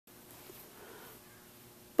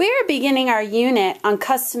We are beginning our unit on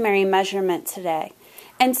customary measurement today,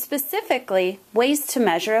 and specifically ways to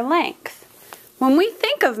measure length. When we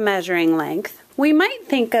think of measuring length, we might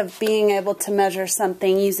think of being able to measure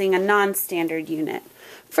something using a non-standard unit.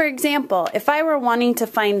 For example, if I were wanting to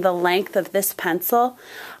find the length of this pencil,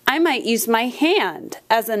 I might use my hand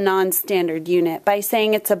as a non-standard unit by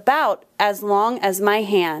saying it's about as long as my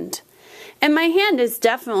hand. And my hand is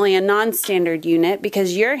definitely a non-standard unit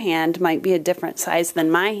because your hand might be a different size than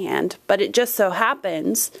my hand, but it just so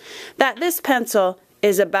happens that this pencil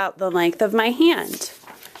is about the length of my hand.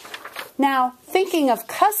 Now, thinking of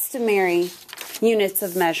customary units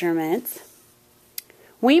of measurement,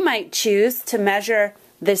 we might choose to measure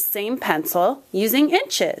this same pencil using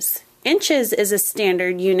inches. Inches is a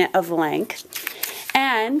standard unit of length,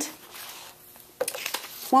 and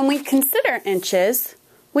when we consider inches,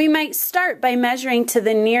 we might start by measuring to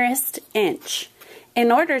the nearest inch.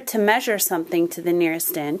 In order to measure something to the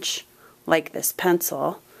nearest inch, like this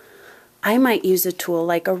pencil, I might use a tool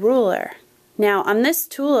like a ruler. Now, on this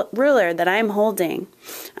ruler that I'm holding,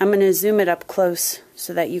 I'm going to zoom it up close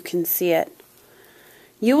so that you can see it.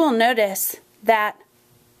 You will notice that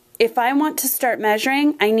if I want to start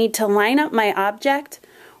measuring, I need to line up my object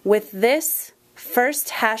with this first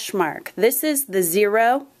hash mark. This is the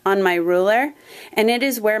 0 on my ruler, and it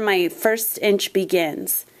is where my first inch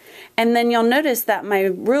begins. And then you'll notice that my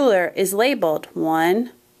ruler is labeled 1,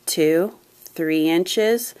 2, 3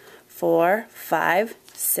 inches, 4, 5,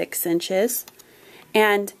 6 inches.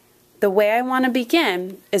 And the way I want to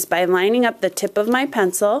begin is by lining up the tip of my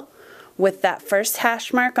pencil with that first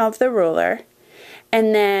hash mark of the ruler,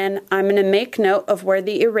 and then I'm going to make note of where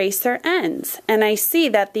the eraser ends. And I see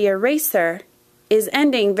that the eraser is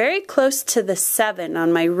ending very close to the 7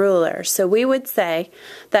 on my ruler. So we would say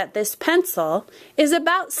that this pencil is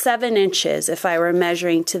about 7 inches if I were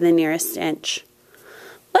measuring to the nearest inch.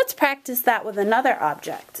 Let's practice that with another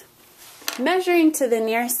object. Measuring to the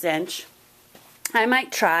nearest inch, I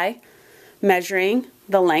might try measuring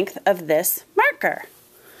the length of this marker.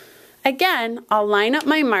 Again, I'll line up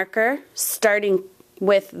my marker starting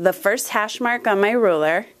with the first hash mark on my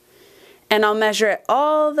ruler, and I'll measure it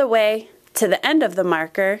all the way to the end of the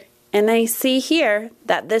marker, and I see here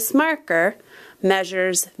that this marker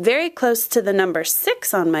measures very close to the number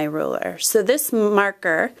 6 on my ruler. So this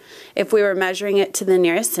marker, if we were measuring it to the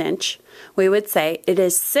nearest inch, we would say it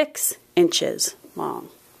is 6 inches long.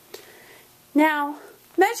 Now,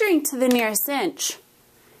 measuring to the nearest inch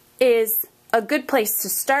is a good place to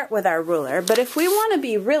start with our ruler, but if we want to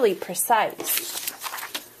be really precise,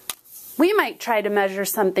 we might try to measure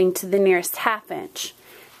something to the nearest half inch.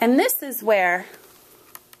 And this is where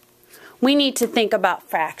we need to think about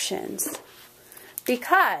fractions,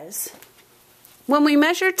 because when we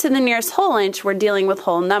measure to the nearest whole inch, we're dealing with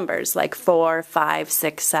whole numbers like 4, 5,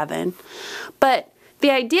 6, 7. But the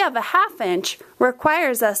idea of a half inch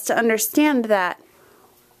requires us to understand that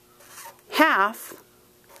half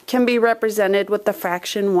can be represented with the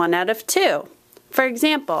fraction 1 out of 2. For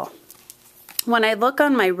example, when I look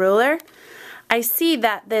on my ruler, I see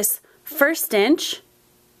that this first inch,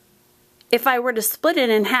 if I were to split it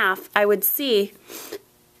in half, I would see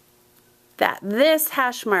that this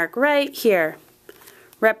hash mark right here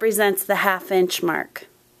represents the half-inch mark.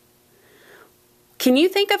 Can you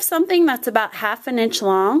think of something that's about half an inch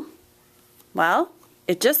long? Well,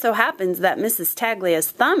 it just so happens that Mrs. Taglia's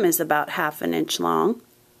thumb is about half an inch long.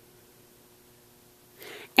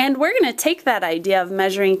 And we're going to take that idea of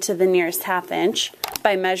measuring to the nearest half inch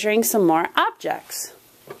by measuring some more objects.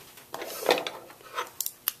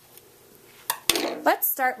 Let's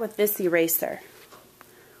start with this eraser.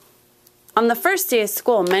 On the first day of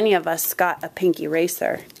school, many of us got a pink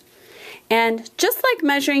eraser. And just like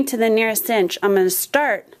measuring to the nearest inch, I'm going to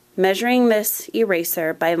start measuring this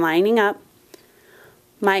eraser by lining up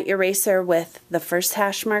my eraser with the first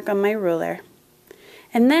hash mark on my ruler.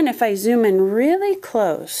 And then if I zoom in really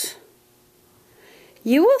close,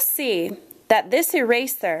 you will see that this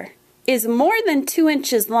eraser is more than 2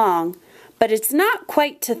 inches long, but it's not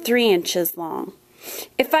quite to 3 inches long.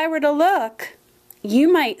 If I were to look, you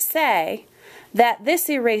might say that this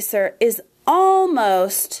eraser is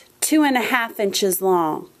almost 2.5 inches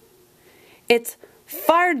long. It's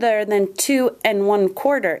farther than 2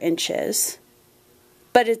 1/4 inches,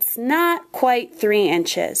 but it's not quite 3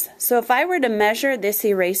 inches. So if I were to measure this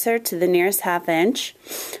eraser to the nearest half inch,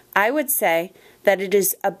 I would say that it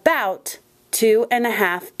is about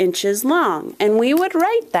 2.5 inches long. And we would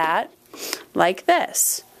write that like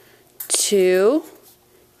this: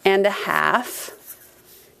 2.5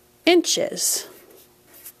 inches.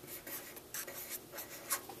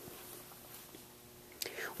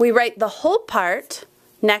 We write the whole part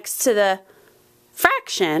next to the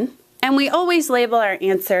fraction, and we always label our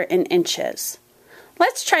answer in inches.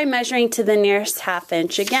 Let's try measuring to the nearest half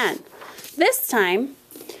inch again. This time,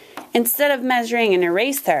 instead of measuring an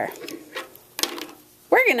eraser,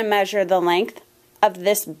 we're going to measure the length of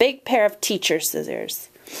this big pair of teacher scissors.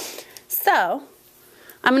 So,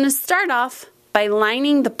 I'm going to start off by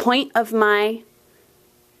lining the point of my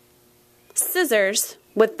scissors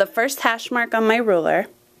with the first hash mark on my ruler,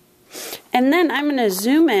 and then I'm going to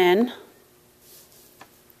zoom in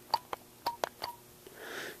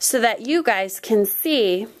so that you guys can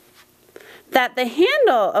see that the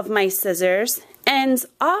handle of my scissors ends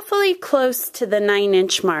awfully close to the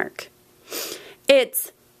 9-inch mark.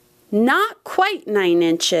 It's not quite 9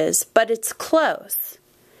 inches, but it's close.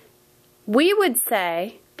 We would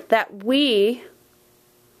say that when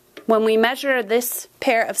we measure this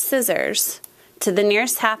pair of scissors to the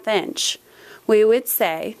nearest half inch, we would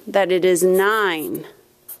say that it is 9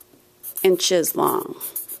 inches long,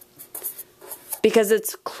 because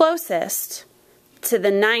it's closest to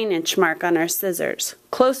the 9-inch mark on our scissors,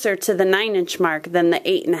 closer to the 9-inch mark than the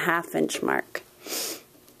 8.5-inch mark.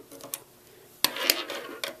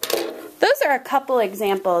 Those are a couple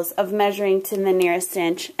examples of measuring to the nearest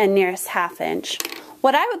inch and nearest half inch.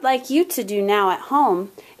 What I would like you to do now at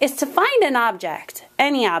home is to find an object,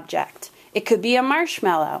 any object. It could be a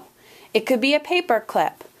marshmallow, it could be a paper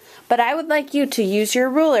clip, but I would like you to use your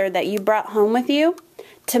ruler that you brought home with you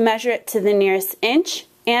to measure it to the nearest inch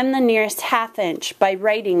and the nearest half inch by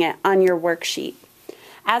writing it on your worksheet.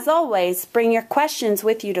 As always, bring your questions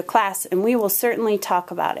with you to class and we will certainly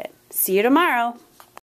talk about it. See you tomorrow.